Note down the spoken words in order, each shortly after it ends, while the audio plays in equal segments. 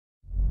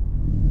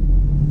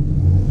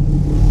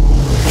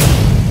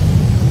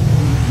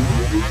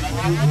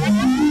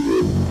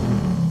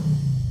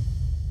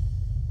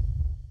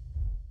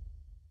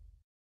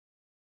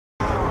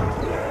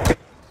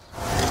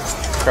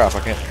crap, I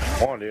can't.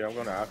 Come on, dude, I'm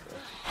going after.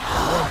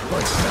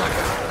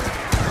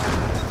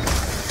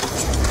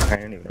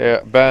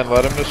 Yeah, Ben,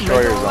 let him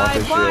destroy your zombie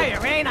fire,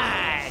 shield. ain't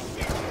I?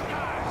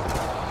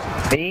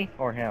 Me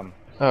or him?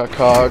 COG.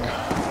 There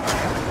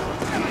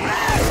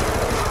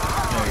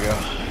you go.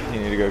 You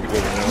need to go get a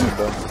new one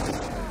done.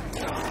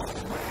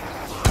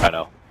 I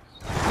know.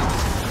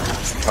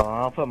 Oh,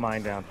 I'll put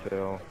mine down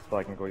too, so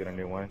I can go get a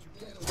new one.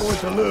 Going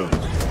to lose.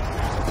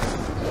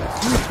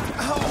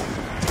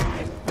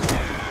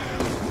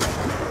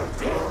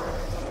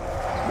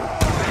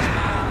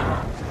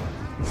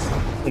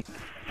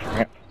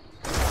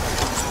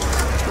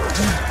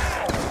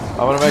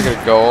 I'm gonna make it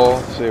a goal,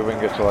 see if we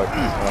can get to like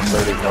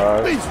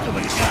 35.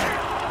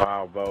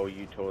 Wow, Bo,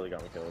 you totally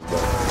got me killed.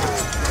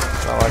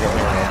 Not like I'm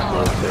here next to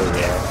it too,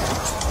 yeah.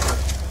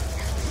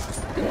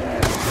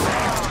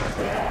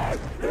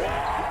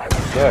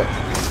 Okay.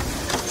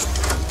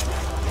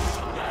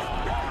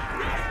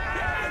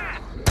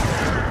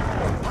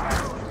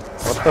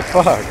 What the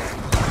fuck?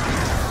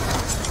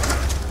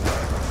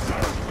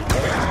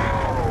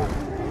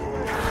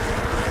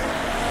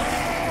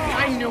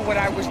 I knew what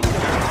I was doing.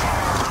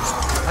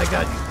 I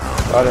got you.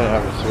 If I didn't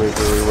have a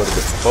sweeper, we would have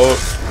been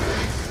fucked.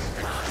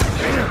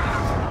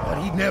 But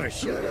he'd never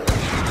shut up.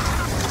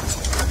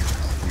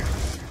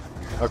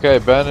 Okay,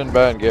 Ben and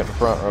Ben, get in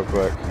front real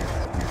quick.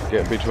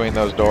 Get between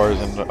those doors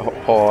and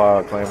pull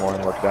out a claymore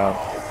and look down.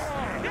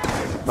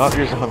 Not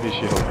your zombie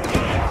shield.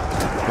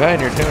 Ben,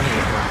 you're doing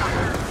it.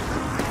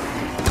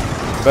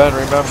 Ben,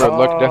 remember,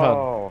 look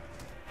down.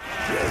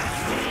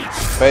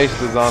 Face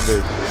the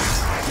zombies.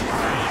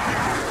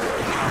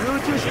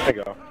 There you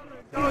go.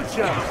 Good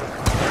job.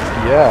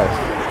 Yes.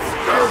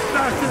 Go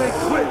faster than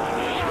quick.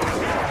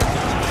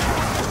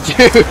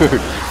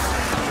 Dude!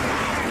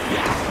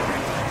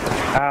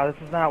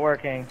 This is not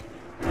working.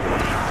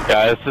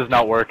 Yeah, this is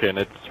not working.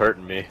 It's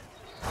hurting me.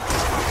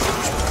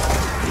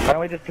 Why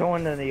don't we just go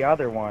into the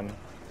other one?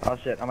 Oh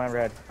shit, I'm on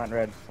red. I'm on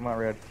red. I'm on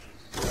red.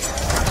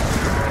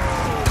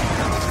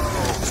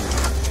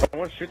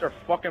 Someone shoot their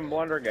fucking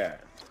blundergat.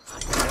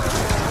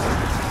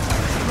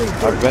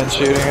 I've been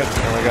shooting it.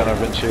 Oh my god, I've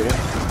been shooting.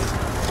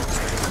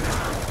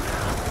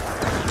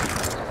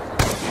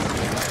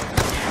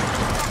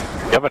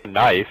 You have a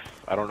knife.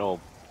 I don't know.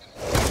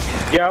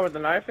 Yeah, but the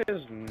knife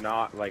is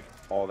not like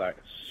all that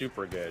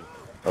super good.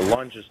 The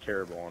lunge is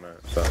terrible on it,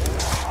 so.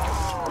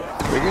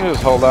 We can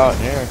just hold out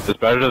in here. It's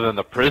better than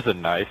the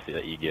prison knife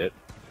that you get.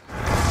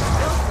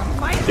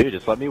 Dude,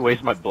 just let me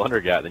waste my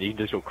blundergat, then you can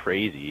just go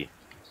crazy.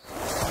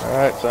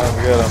 Alright, sounds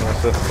good. I'm gonna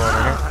sit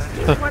down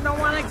here. This one don't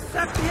want to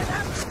accept it.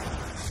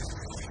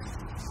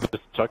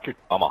 Just chuck your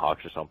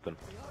tomahawks or something.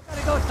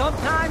 Gotta go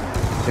sometime.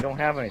 We don't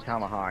have any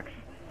tomahawks.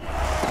 There's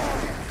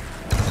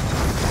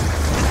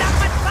not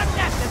much left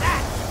after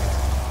that.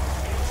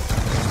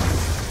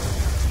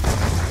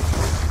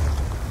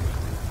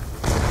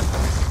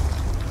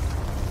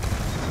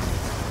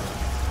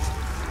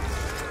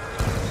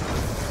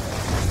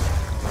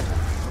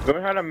 We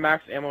haven't had a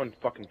max ammo in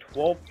fucking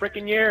 12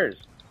 freaking years.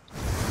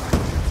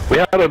 We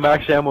had a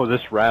max ammo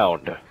this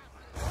round.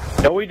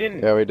 No, we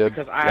didn't. Yeah, we did.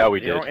 Because I have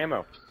zero did.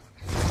 ammo.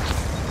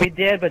 We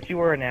did, but you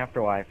were in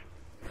Afterlife.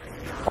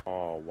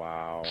 Oh,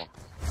 wow.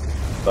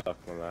 Fuck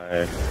my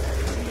life.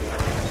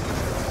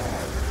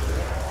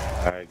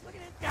 Look at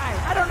this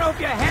guy. I don't know if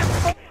you're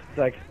half. It's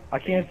like, I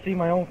can't see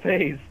my own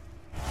face.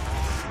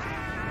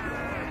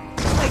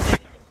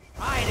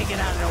 Try to get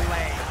out of the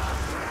way.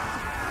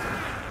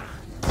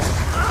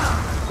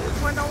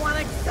 This one don't want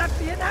to accept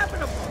the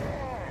inevitable.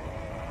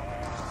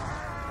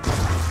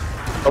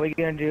 Are we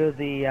gonna do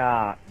the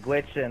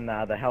glitch in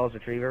the Hell's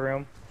Retriever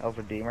room? Hell's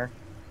Redeemer?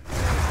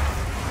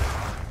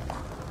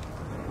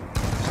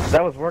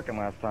 That was working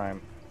last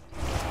time.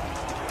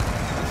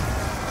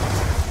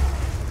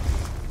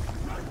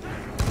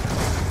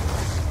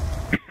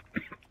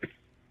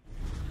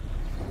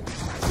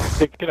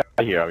 Get out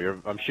of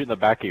here. I'm shooting the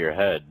back of your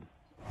head.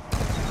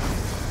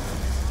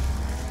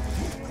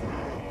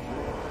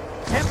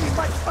 Can't be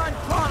much fun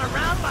crawling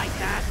around like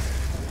that.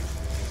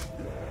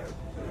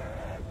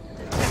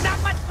 There's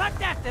not much left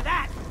after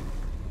that.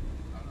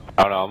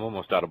 I don't know, I'm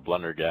almost out of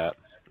blundergat.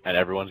 And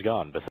everyone's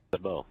gone, besides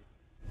Bo.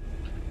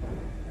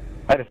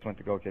 I just went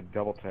to go get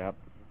double tap.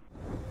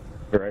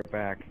 Be right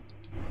back.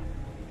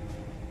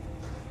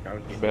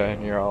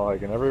 Ben, you're all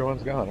like, and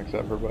everyone's gone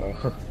except for Bo.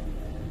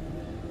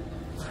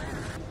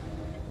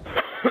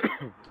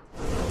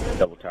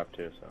 Double tap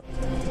too, so.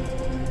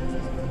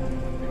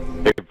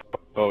 Hey,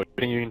 Bo, you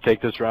think you can take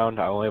this round?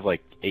 I only have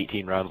like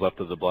 18 rounds left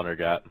of the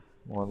blundergat.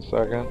 1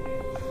 second.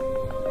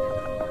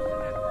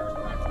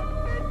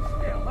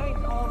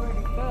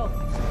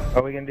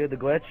 Are we gonna do the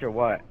glitch or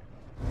what?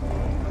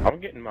 I'm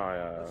getting my,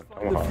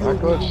 tomahawk. That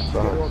glitch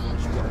sucks.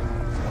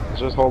 Let's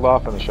just hold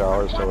off in the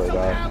showers till they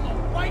die.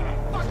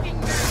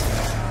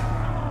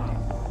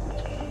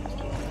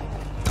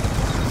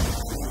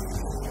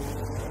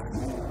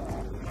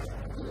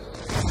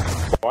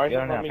 Why You is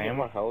don't it have let me get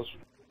ammo? my Hell's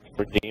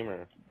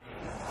Redeemer?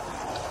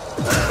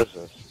 What is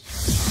this?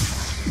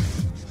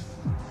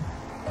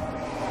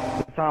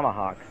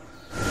 Tomahawk.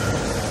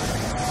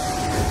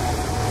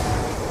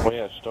 Well,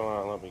 yeah, it's still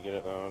not letting me get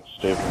it though. It's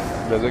stupid.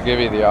 Does it give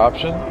you the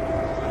option?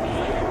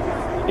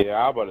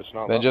 Yeah, but it's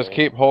not. Then just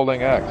keep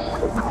holding X.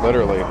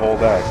 Literally,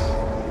 hold X.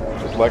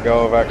 Just let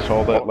go of X,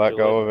 hold it, let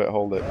go of it,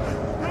 hold it.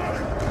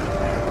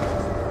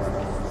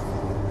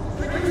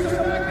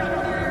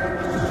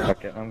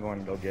 Okay, I'm going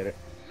to go get it.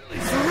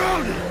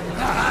 Surrounded!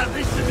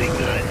 This should be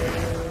good.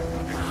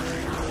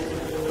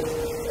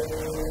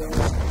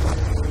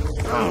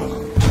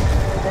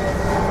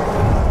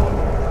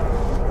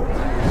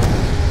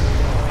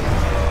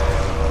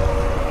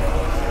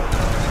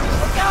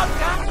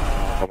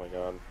 Oh my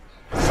god.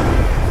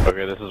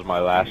 Okay, this is my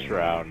last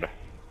round.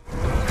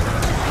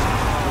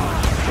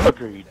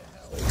 Agreed.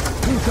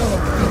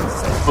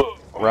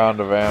 Round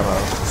of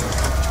ammo.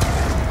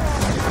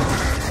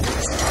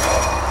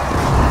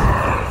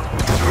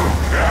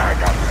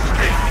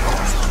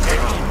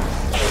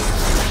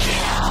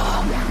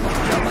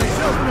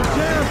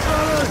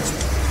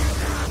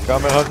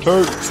 Coming,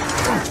 Hunter! Don't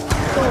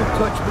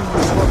touch me,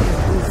 you fucking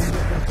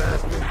goofy-looking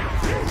bastard.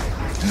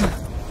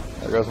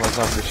 There goes my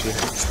zombie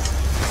shield.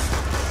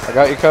 I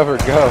got you covered,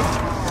 go.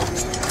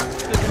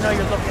 Good to know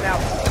you're looking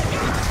out.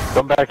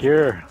 Come back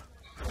here.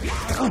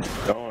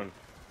 Going.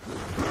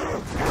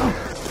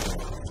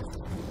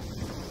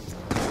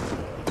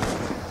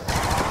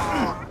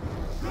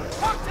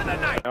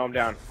 Now I'm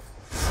down.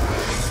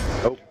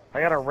 Nope.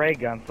 I got a ray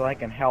gun, so I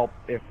can help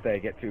if they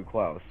get too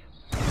close.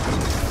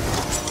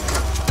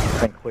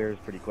 Thing clears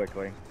pretty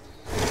quickly.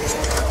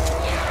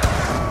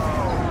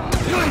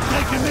 You ain't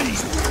taking me!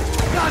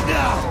 Not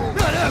now!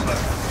 Not ever!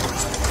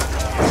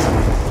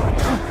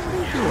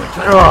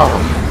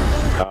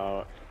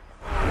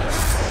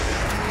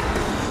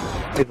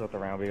 Please let the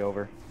round be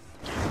over.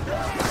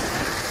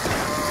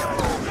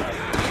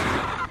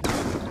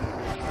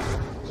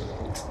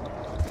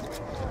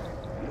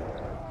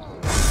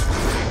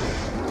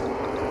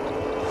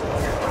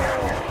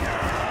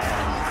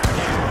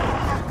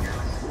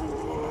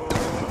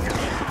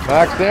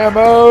 Max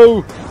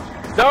ammo!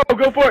 No,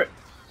 go for it!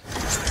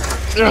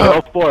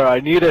 Go for it, I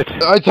need it.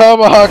 I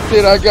tomahawked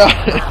it, I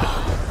got it!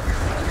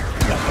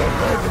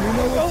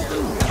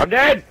 I'm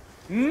dead!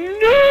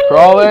 No!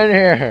 Crawl in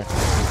here!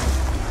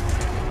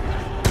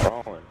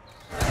 Crawling.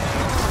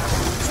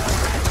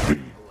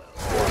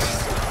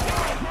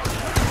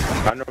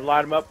 Time to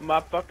light him up in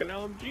my fucking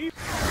LMG.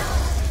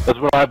 That's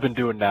what I've been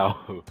doing now.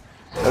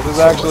 This is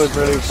actually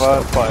pretty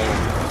fun playing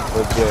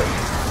legit.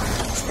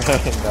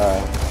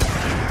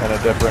 In a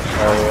different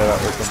area that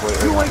we're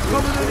completely not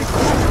used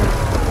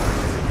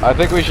to. I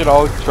think we should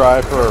all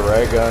try for a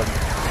ray gun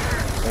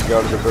and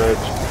go to the bridge.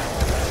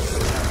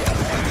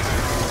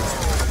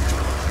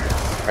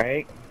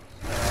 Right?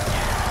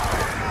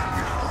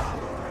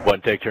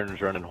 One take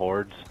turns running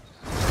hordes.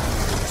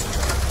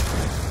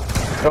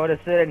 Go to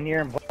sit in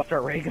here and blast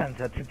our ray guns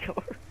at the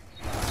door.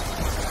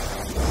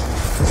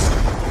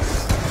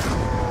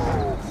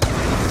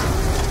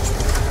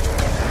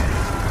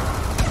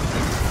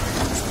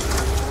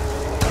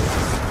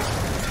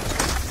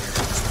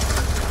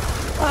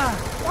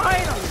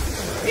 Finally!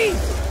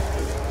 Peace!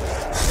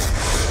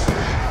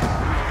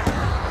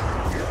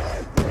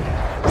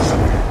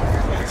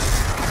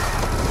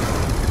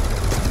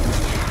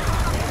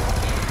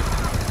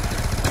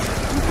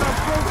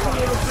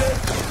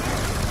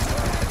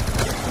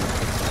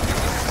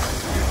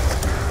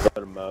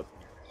 Let him up.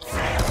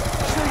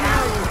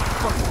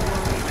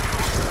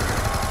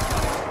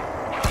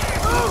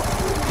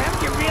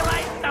 Haven't you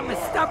realized I'm a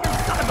stubborn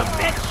son of a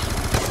bitch?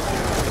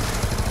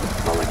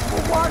 Going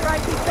for water,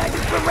 I'd be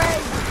begging for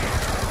rain!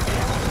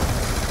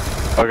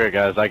 Okay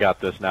guys, I got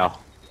this now.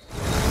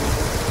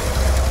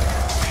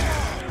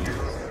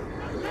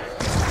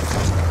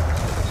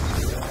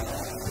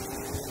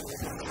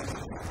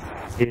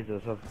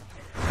 Jesus,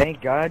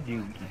 thank God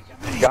you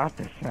got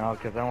this now,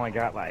 because I only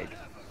got like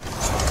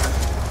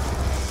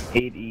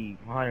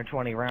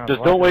 120 rounds.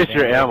 Just don't waste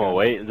your ammo,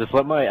 wait. Just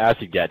let my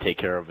acid gat take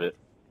care of it.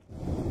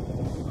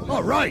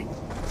 Alright!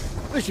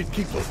 I should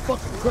keep those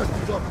fucking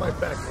crutches off my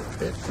back for a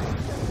bit.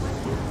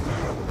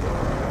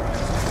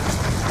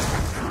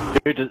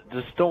 Dude,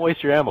 just don't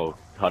waste your ammo,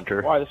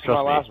 Hunter. Why? This is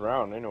Trust my me. last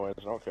round anyways,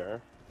 I don't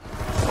care.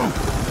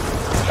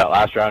 That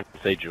last round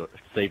save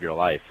your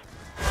life.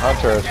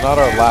 Hunter, it's not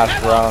our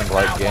last round,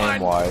 like,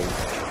 game-wise.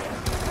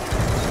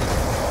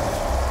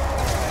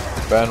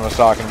 Ben was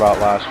talking about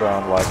last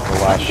round, like, the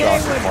last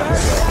shot from one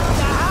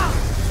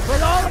ago.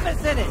 With all of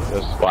us in it!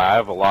 Well, I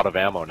have a lot of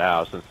ammo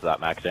now since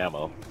that max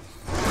ammo.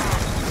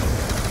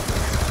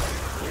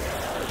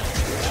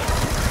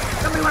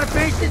 Somebody wanna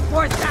finish this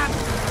poor stop?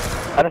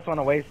 I just want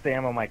to waste the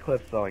ammo on my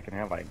clip so I can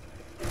have like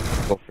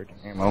full freaking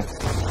ammo.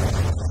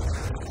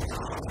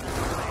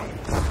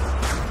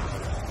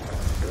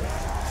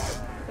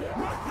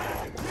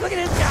 Look at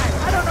this guy!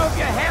 I don't know if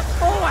you're half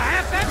full or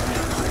half empty!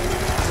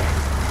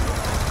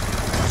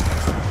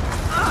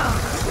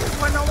 This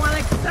one don't want to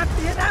accept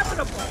the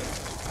inevitable!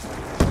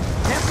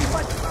 Can't be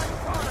much fun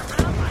crawling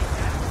around like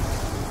that!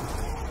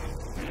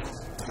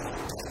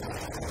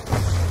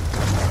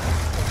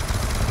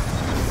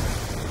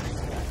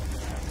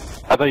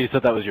 I thought you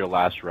said that was your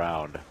last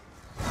round.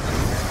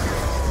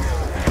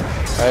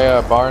 Hey,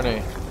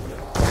 Barney.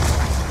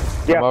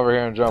 Yeah. Come over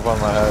here and jump on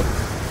my head.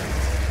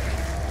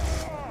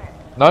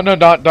 No,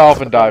 not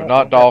dolphin dive,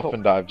 not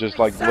dolphin dive. Just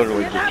like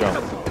literally just jump.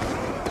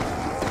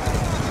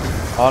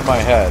 On my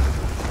head.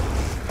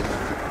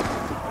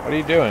 What are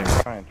you doing?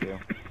 I'm trying to.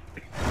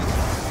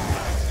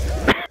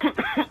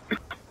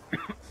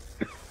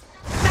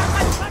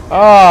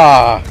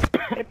 Ah!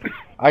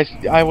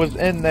 I was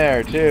in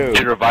there too. You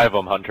should revive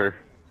him, Hunter.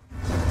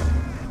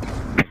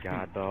 Oh my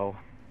god, though.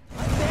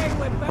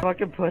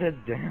 Fucking put us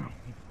down.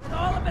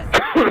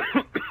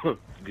 I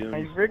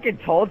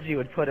freaking told you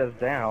would put us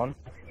down.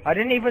 I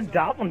didn't even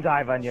dolphin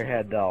dive on your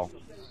head, though.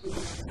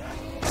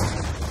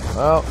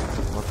 Well,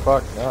 we're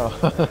fucked now.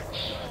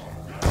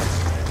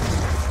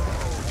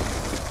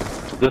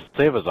 Just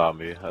save a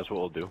zombie. That's what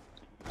we'll do.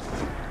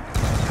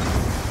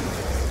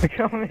 Look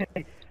how many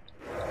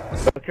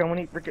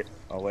freaking...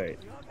 Oh, wait.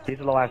 These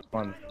are the last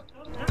ones.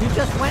 You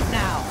just went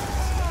now.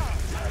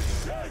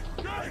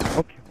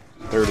 Okay.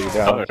 30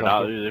 down.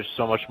 No, there's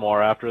so much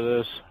more after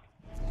this.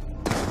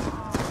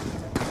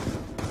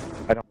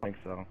 I don't think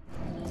so.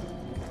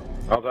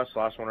 Oh, that's the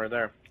last one right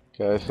there.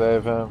 Okay,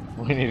 save him.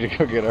 We need to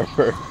go get our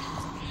first.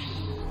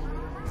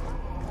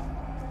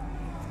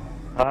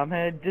 I'm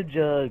headed to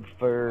Jug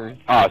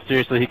first. Ah,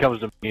 seriously, he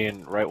comes to me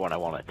and right when I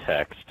want to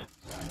text.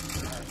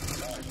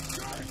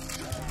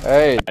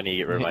 Hey, I need to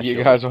get rid of my you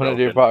shield. guys want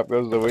to do Pop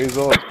Goes the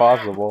Weasel? It's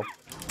possible.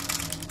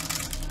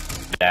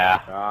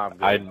 Nah,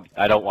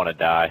 I don't want to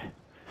die.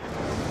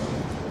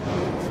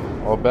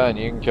 Well, Ben,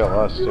 you can kill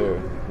us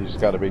too. You just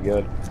gotta be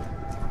good.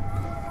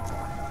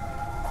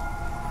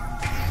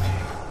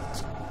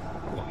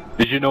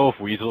 Did you know if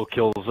Weasel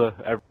kills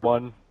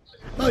everyone,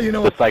 Oh, you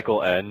know the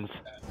cycle ends,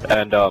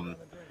 and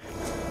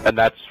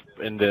that's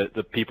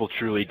the people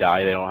truly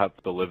die. They don't have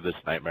to live this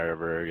nightmare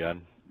ever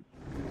again.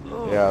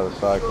 Yeah, the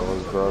cycle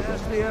is broken.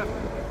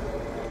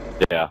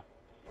 Yeah.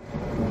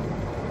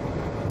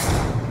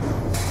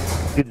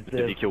 Good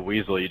If you kill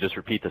Weasel, you just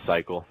repeat the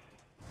cycle.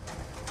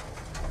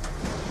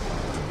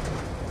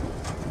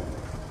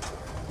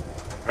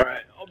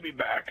 Alright, I'll be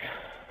back.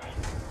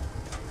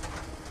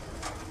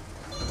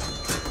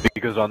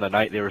 Because on the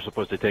night they were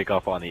supposed to take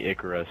off on the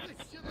Icarus,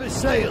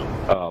 sail.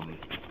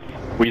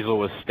 Weasel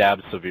was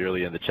stabbed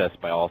severely in the chest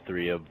by all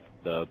three of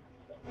the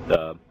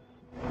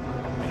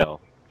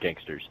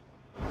gangsters.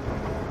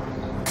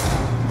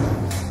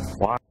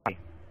 Why?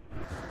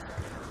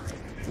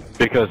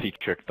 Because he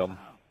tricked them.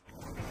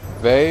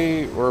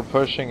 They were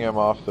pushing him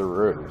off the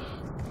roof.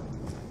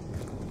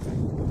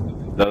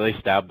 No, they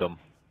stabbed him.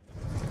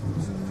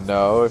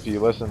 No, if you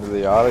listen to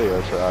the audio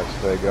tracks,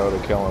 they go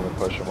to kill him and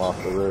push him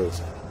off the roof.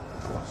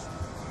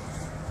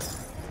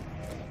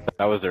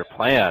 That was their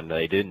plan.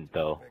 They didn't,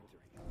 though.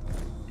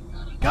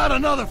 Got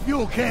another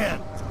fuel can.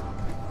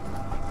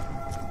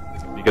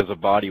 Because the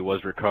body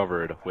was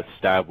recovered with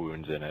stab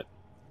wounds in it.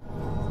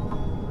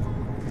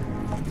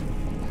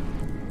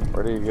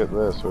 Where do you get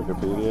this?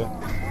 Wikipedia?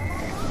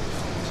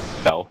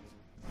 No.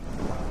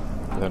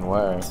 Then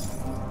where?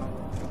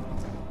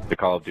 The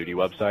Call of Duty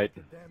website.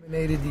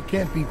 Contaminated, you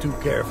can't be too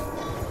careful.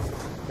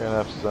 You're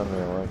gonna have to send me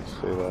a link to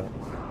see that.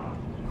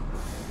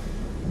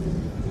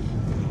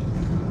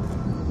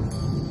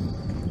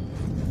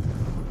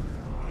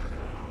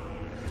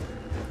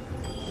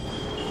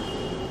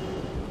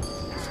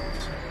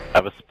 I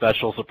have a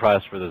special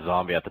surprise for the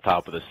zombie at the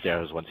top of the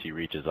stairs once he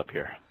reaches up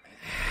here.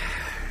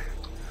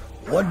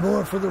 One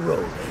more for the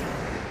road.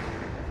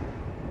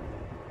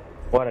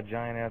 What a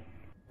giant ass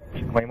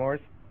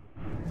claymores?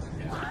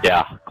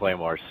 Yeah,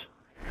 Claymores.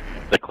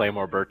 The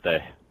Claymore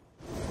birthday.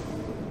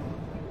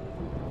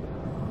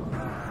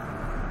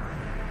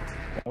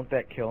 Won't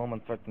that kill him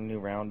and start the new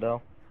round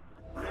though?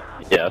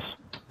 Yes.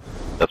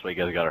 That's why you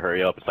guys gotta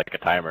hurry up. It's like a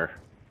timer.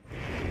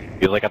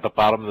 He's like at the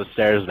bottom of the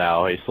stairs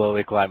now. He's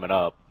slowly climbing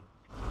up.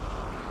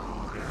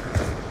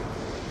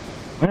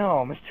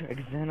 No, Mr.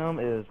 Exenum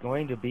is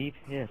going to be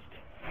pissed.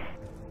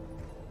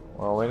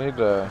 Well, we need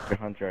to... Mr.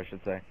 Hunter, I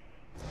should say.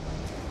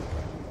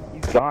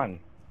 He's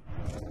gone.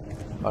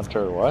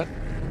 Hunter what?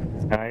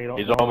 I don't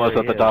He's know almost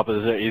where at the he top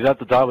of the he's at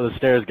the top of the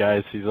stairs,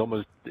 guys. He's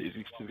gonna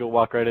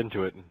walk right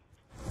into it.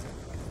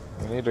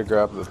 We need to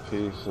grab the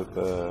piece at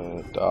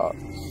the docks.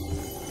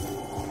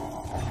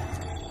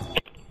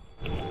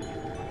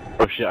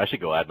 Oh shit, I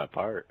should go add my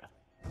part.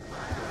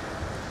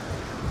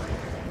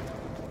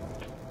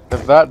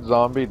 If that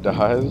zombie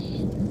dies,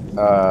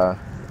 I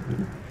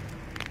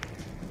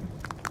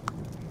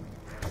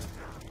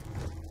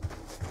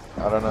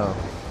don't know.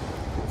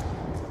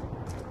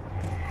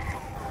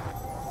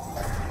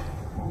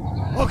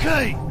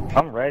 Okay,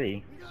 I'm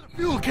ready.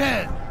 fuel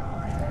can.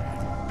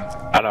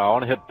 I don't know, I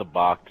wanna hit the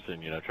box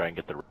and try and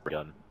get the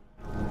gun.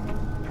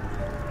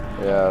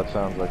 Yeah, that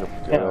sounds like a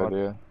good Yeah,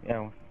 idea.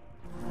 Yeah,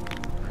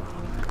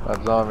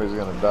 That zombie's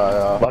gonna die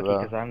off lucky of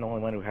because that. I'm the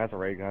only one who has a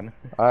ray gun.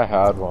 I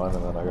had one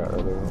and then I got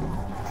rid of it.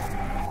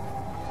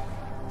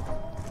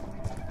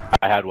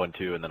 I had one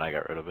too and then I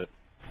got rid of it.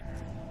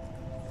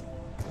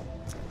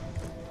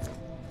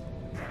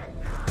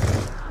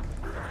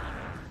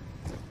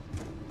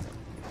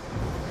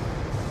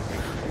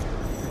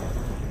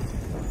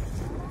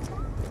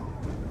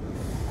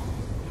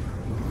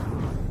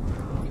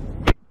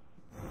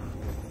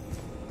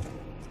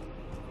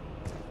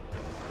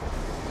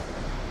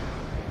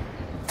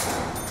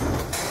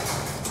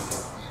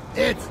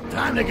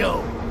 to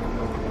go.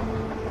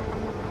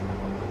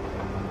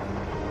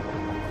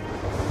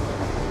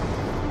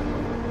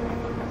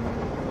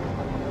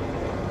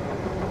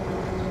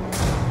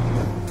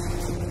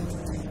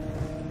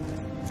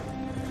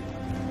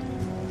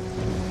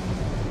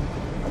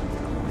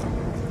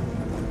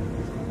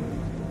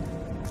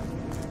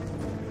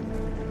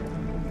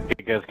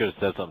 You guys could have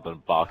said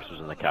something. Box was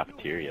in the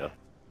cafeteria.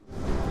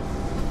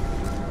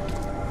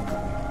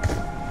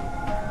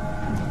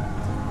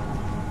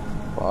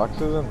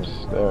 Boxes in the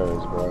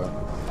stairs,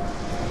 bro.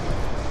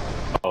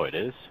 Oh, it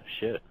is?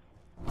 Shit.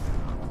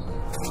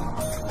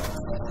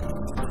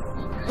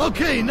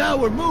 Okay, now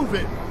we're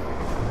moving.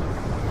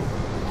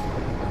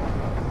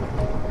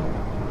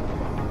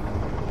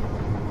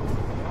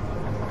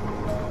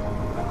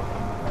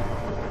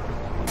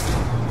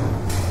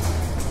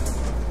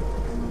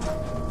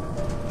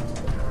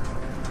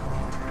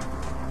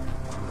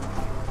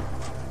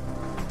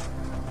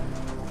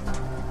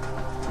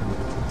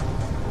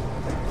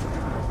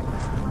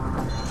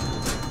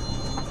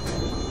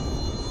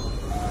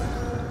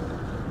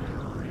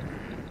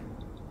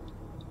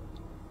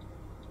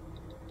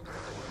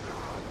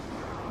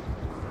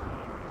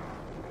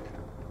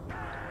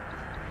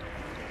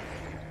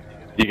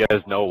 Do you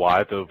guys know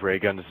why the ray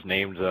gun is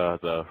named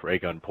the ray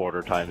gun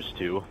Porter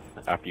 ×2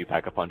 after you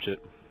pack a punch it?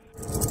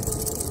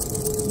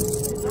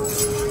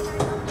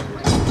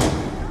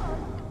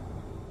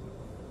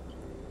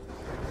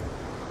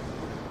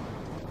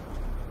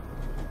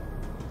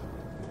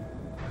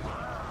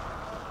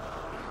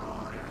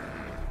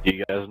 Do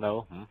you guys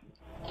know?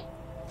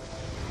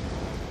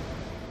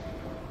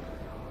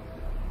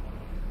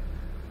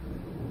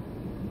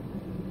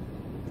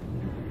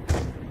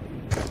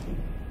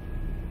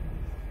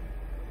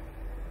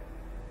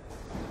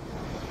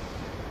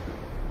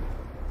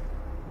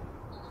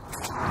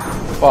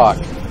 Fuck.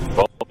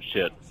 Oh,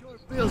 shit. Sure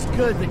feels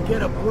good to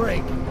get a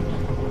break.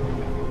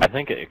 I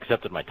think it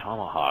accepted my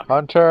tomahawk.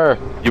 Hunter!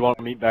 Do you want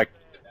me back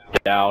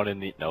down in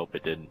the... Nope,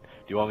 it didn't.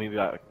 Do you want me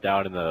back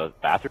down in the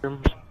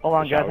bathrooms? Hold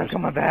on, The guys, I'm showers?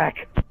 coming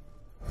back.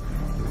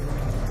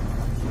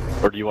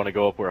 Or do you want to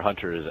go up where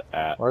Hunter is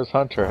at? Where's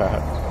Hunter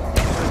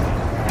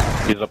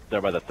at? He's up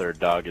there by the third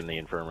dog in the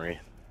infirmary.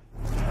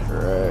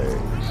 Great.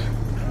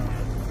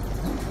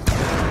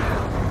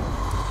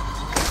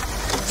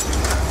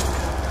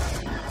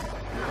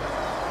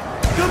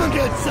 Come and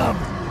get some,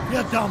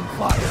 you dumb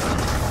fuck.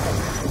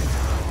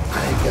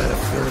 I got a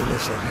feeling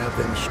this will have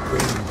them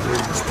screaming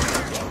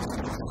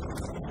blues.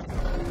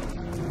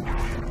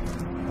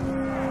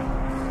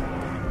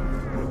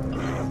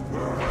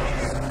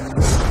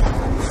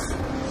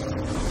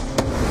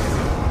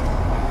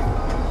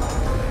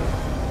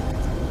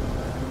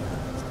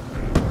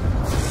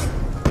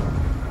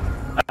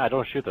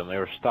 Don't shoot them, they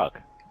were stuck.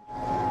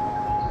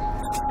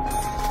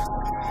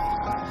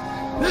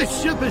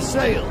 This ship has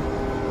sailed.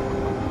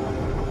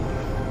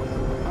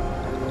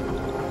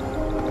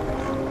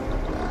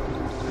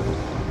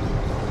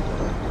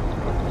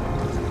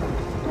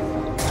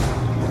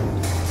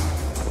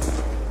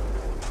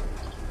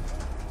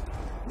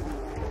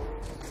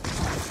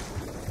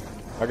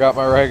 I got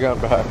my ray gun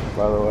back,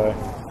 by the way.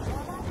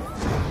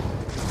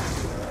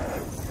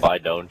 I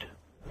don't.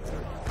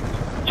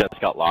 Just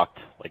got locked,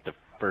 like the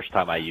first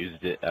time I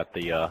used it at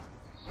the,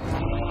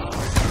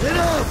 Get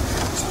up!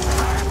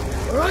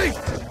 Alright?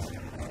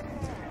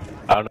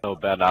 I don't know,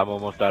 Ben, I'm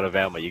almost out of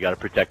ammo. You gotta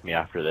protect me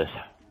after this.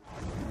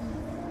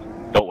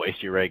 Don't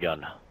waste your ray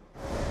gun.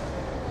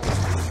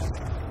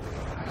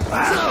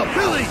 So,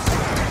 Billy!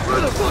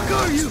 Where the fuck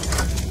are you?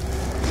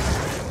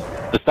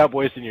 Just stop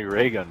wasting your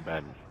ray gun,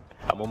 Ben.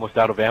 I'm almost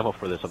out of ammo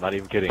for this, I'm not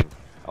even kidding.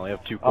 I only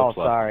have 2 Oh, clips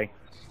left. sorry.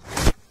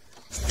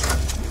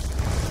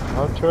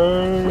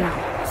 Hunter!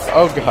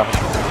 Oh god.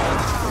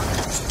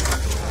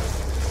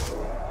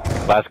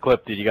 Last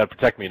clip, dude, you gotta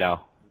protect me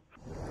now.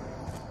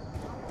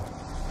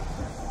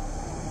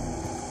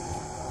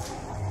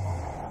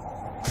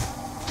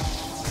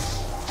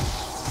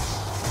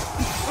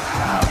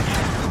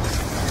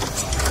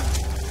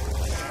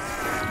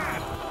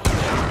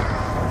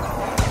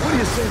 What do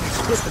you say we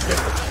split the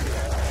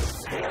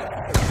difference?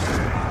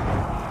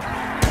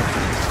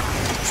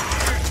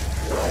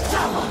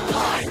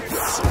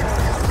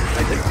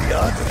 I think the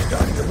odds are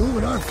starting to move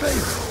in our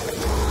favor.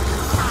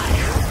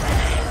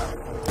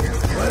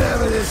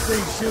 Whatever this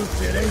thing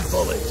shoots, it ain't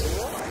bullets.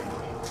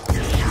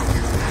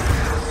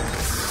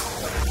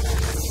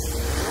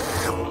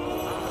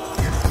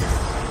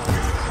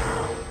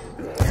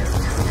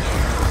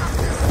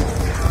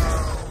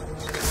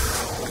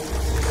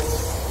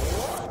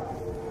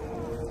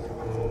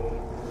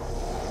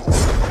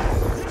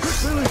 Quit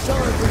feeling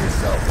sorry for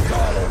yourself. It's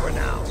all over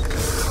now.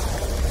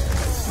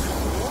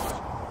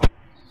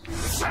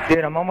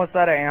 Dude, I'm almost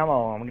out of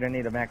ammo. I'm gonna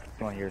need a max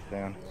one here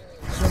soon.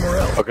 Somewhere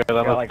else. Okay, then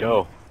Yeah, let's like-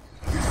 go.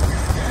 You should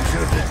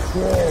have just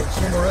crawled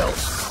somewhere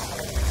else.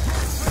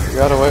 You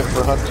gotta wait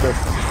for Hunter.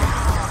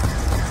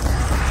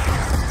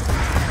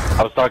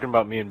 I was talking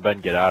about me and Ben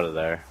get out of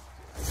there.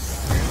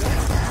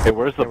 Hey,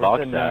 where's the Yeah, we're box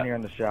sitting down at? here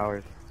in the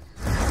showers.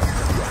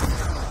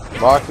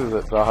 Boxes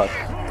at dock.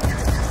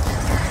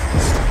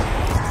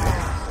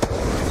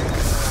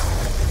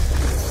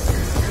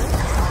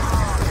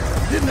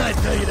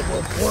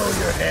 will boil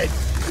your head.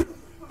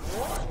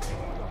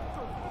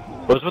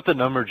 What's with the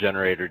number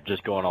generator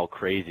just going all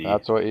crazy?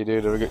 That's what you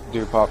do to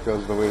do Pop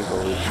Goes the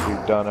Weasel.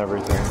 We've done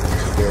everything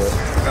to do it.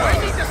 I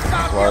need to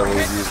stop That's why your we've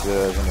hit. used it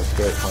as an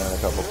escape plan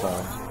a couple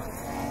times.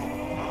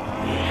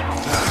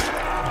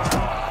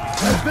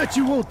 I bet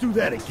you won't do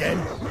that again.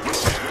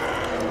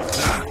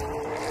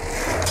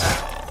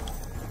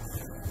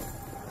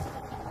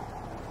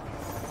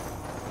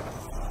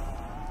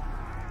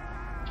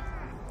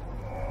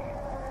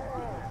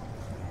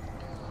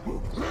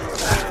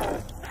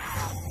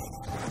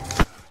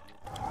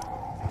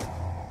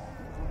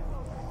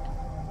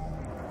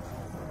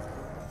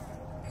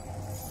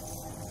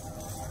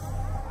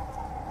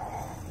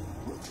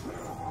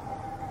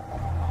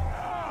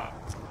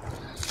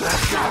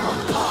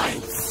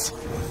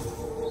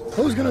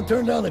 Who's gonna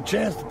turn down the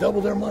chance to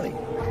double their money?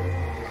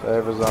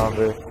 Save a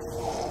zombie.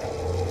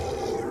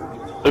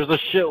 There's a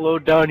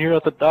shitload down here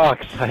at the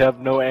docks. I have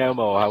no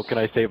ammo. How can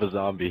I save a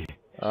zombie?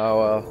 Oh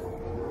well.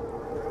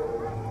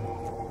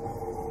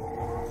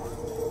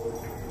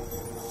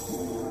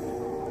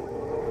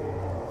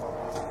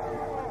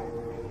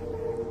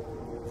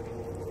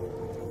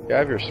 You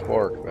have your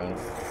spork, man.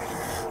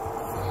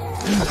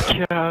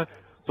 Yeah,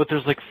 but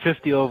there's like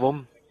 50 of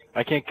them.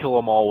 I can't kill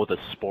them all with a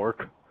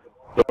spork.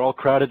 They're all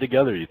crowded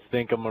together. You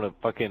think I'm gonna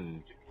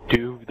fucking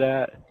do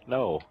that?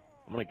 No.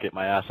 I'm gonna get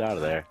my ass out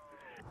of there.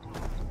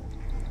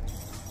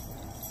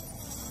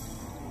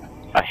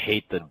 I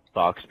hate the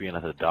box being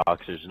at the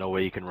docks. There's no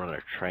way you can run a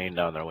train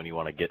down there when you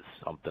want to get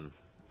something.